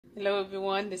Hello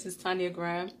everyone, this is Tanya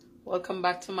Graham. Welcome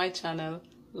back to my channel.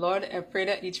 Lord, I pray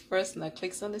that each person that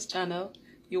clicks on this channel,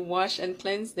 you wash and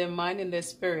cleanse their mind and their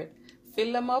spirit.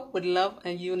 Fill them up with love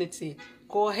and unity.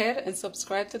 Go ahead and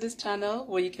subscribe to this channel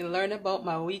where you can learn about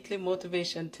my weekly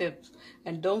motivation tips.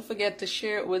 And don't forget to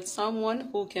share it with someone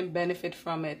who can benefit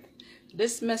from it.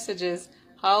 This message is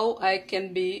how I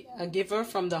can be a giver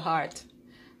from the heart.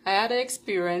 I had an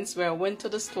experience where I went to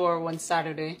the store one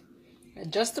Saturday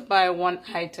just to buy one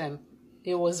item.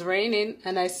 It was raining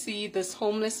and I see this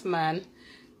homeless man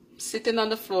sitting on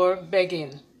the floor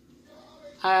begging.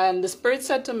 And the Spirit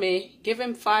said to me, give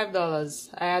him $5.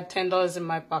 I had $10 in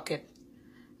my pocket.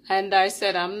 And I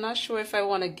said, I'm not sure if I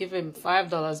want to give him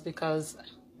 $5 because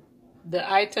the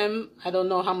item, I don't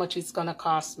know how much it's going to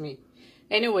cost me.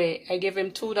 Anyway, I gave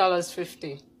him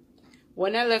 $2.50.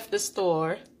 When I left the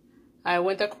store, I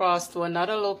went across to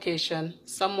another location.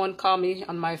 Someone called me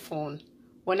on my phone.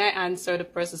 When I answered, the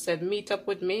person said, meet up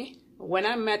with me. When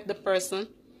I met the person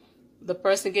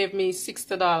gave me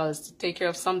 $60 to take care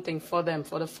of something for them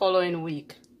for the following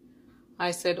week.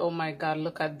 I said, oh my God,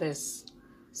 look at this.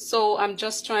 So I'm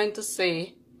just trying to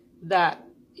say that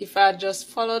if I just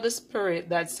follow the Spirit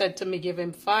that said to me, give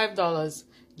him $5,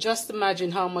 just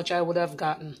imagine how much I would have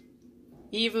gotten.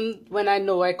 Even when I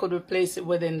know I could replace it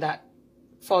within that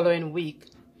following week.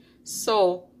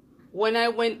 So when I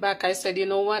went back, I said, you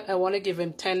know what? I want to give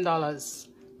him $10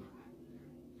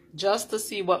 just to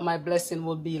see what my blessing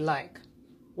would be like.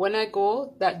 When I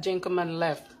go, that gentleman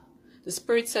left. The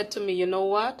Spirit said to me, you know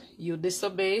what? You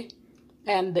disobey,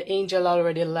 and the angel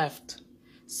already left.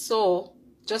 So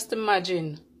just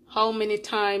imagine how many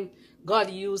times God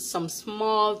used some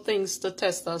small things to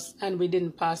test us and we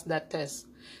didn't pass that test.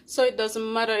 So it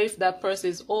doesn't matter if that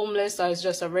person is homeless or is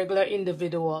just a regular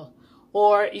individual,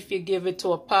 or if you give it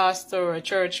to a pastor or a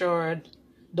church or a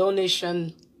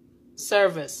donation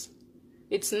service.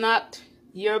 It's not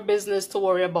your business to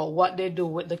worry about what they do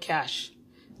with the cash.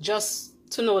 Just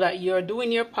to know that you're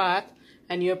doing your part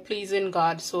and you're pleasing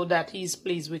God so that He's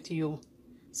pleased with you.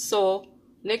 So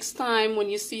next time when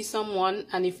you see someone,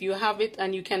 and if you have it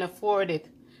and you can afford it,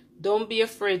 don't be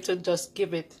afraid to just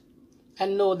give it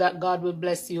and know that God will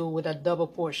bless you with a double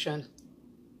portion.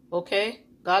 Okay?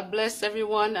 God bless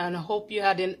everyone, and I hope you're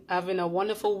having a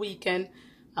wonderful weekend.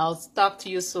 I'll talk to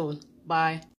you soon.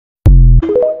 Bye.